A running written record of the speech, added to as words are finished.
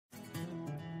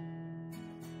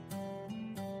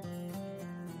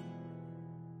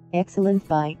Excellent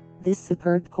buy. This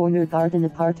superb corner garden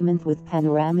apartment with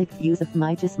panoramic views of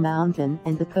Mijas mountain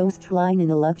and the coastline in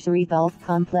a luxury golf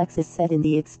complex is set in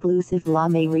the exclusive La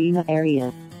Mairena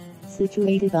area.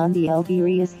 Situated on the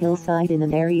Elviria's hillside in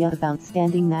an area of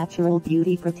outstanding natural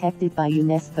beauty protected by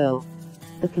UNESCO.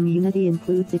 The community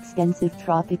includes extensive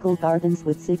tropical gardens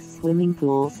with 6 swimming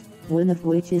pools, one of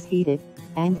which is heated,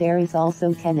 and there is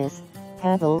also tennis,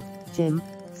 paddle, gym,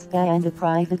 spa and a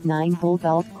private 9-hole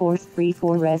golf course free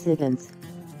for residents.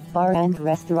 Bar and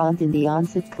restaurant in the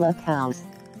onset clubhouse.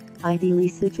 Ideally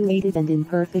situated and in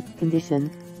perfect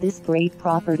condition, this great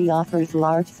property offers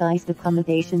large-sized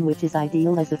accommodation which is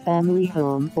ideal as a family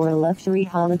home or a luxury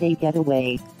holiday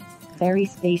getaway. Very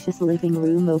spacious living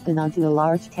room open onto a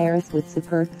large terrace with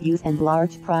superb views and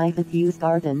large private use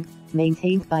garden,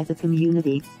 maintained by the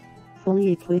community.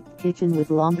 Fully equipped kitchen with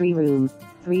laundry room,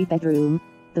 3-bedroom,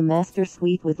 the master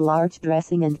suite with large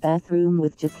dressing and bathroom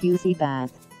with jacuzzi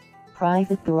bath.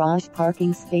 Private garage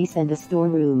parking space and a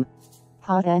storeroom.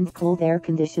 Hot and cold air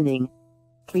conditioning.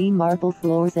 Cream marble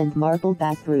floors and marble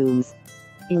bathrooms.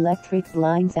 Electric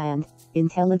blinds and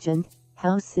intelligent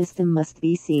house system must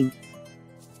be seen.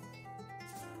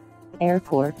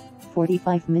 Airport,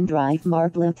 45-min drive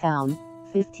Marbella Town,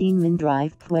 15-min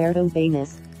drive Puerto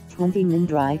Banus, 20-min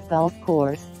drive golf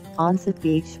course, onset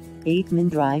beach, 8-min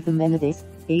drive amenities,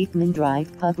 8-min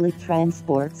drive public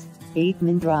transports,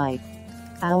 8-min drive.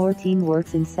 Our team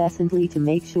works incessantly to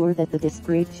make sure that the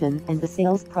description and the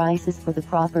sales prices for the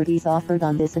properties offered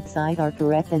on this website are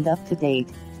correct and up to date.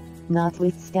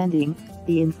 Notwithstanding,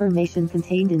 the information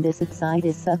contained in this website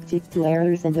is subject to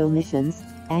errors and omissions,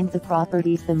 and the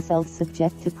properties themselves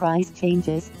subject to price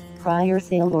changes, prior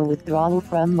sale or withdrawal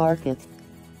from market.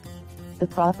 The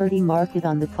property market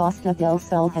on the Costa del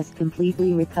Sol has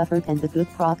completely recovered and the good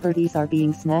properties are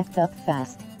being snapped up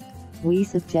fast. We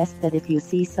suggest that if you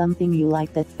see something you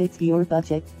like that fits your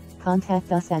budget,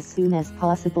 contact us as soon as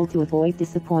possible to avoid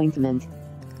disappointment.